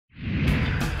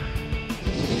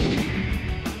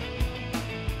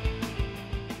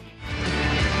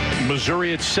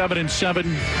Missouri at 7-7.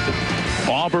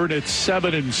 Auburn at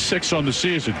 7-6 on the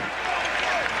season.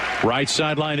 Right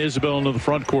sideline, Isabel into the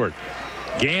front court.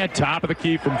 Gant, top of the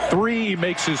key from 3. He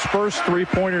makes his first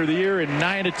three-pointer of the year in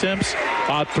 9 attempts.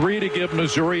 3 to give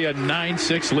Missouri a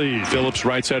 9-6 lead. Phillips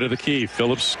right side of the key.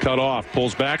 Phillips cut off.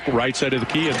 Pulls back. Right side of the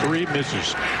key. A 3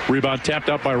 misses. Rebound tapped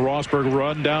out by Rosberg.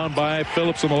 Run down by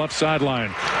Phillips on the left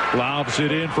sideline. Lobs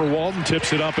it in for Walton.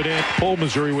 Tips it up and in. Pull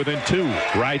Missouri within 2.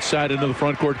 Right side into the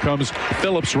front court comes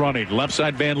Phillips running. Left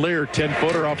side Van Leer.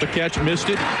 10-footer off the catch. Missed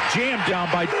it. Jammed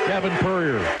down by Kevin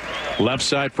Purrier. Left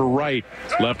side for Wright.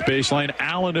 Left baseline.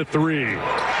 Allen at 3.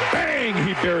 Bang!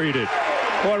 He buried it.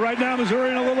 Boy, right now Missouri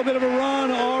in a little bit of a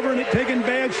run. Auburn taking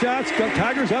bad shots.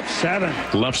 Tigers up 7.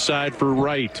 Left side for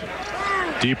Wright.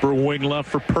 Deeper wing left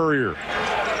for Purrier.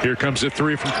 Here comes a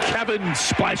 3 from Kevin.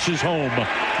 Splashes home.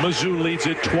 Mizzou leads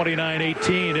it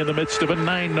 29-18 in the midst of a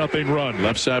 9-0 run.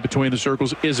 Left side between the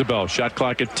circles, Isabel. Shot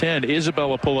clock at 10.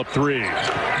 Isabel a pull-up 3.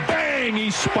 Bang! He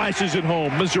splashes it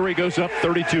home. Missouri goes up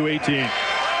 32-18.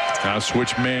 Now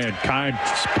switch man. Kime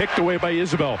picked away by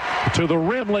Isabel. To the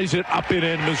rim, lays it up and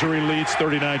in. Missouri leads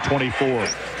 39-24.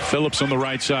 Phillips on the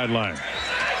right sideline.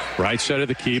 Right side of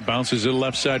the key. Bounces it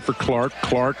left side for Clark.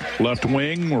 Clark left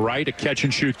wing. Right, a catch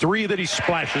and shoot 3 that he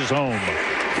splashes home.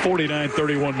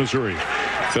 49-31 Missouri.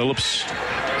 Phillips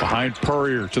behind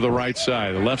Purrier to the right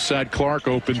side. The left side Clark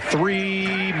open 3.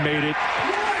 Made it.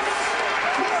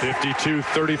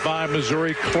 52-35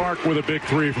 Missouri. Clark with a big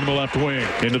 3 from the left wing.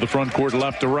 Into the front court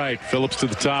left to right. Phillips to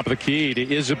the top of the key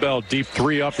to Isabel. Deep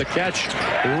 3 off the catch.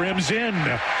 Rims in.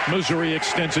 Missouri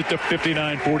extends it to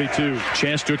 59-42.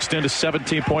 Chance to extend a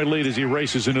 17-point lead as he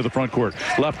races into the front court.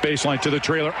 Left baseline to the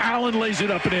trailer. Allen lays it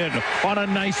up and in on a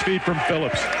nice feed from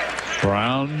Phillips.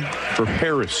 Brown for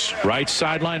Harris. Right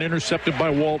sideline intercepted by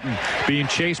Walton. Being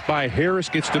chased by Harris.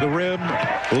 Gets to the rim.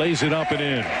 Lays it up and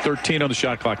in. 13 on the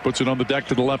shot clock. Puts it on the deck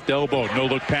to the left elbow. No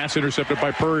look pass intercepted by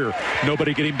Purrier.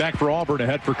 Nobody getting back for Auburn.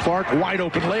 Ahead for Clark. Wide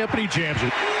open layup and he jams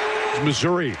it.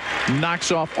 Missouri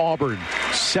knocks off Auburn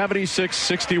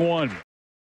 76-61.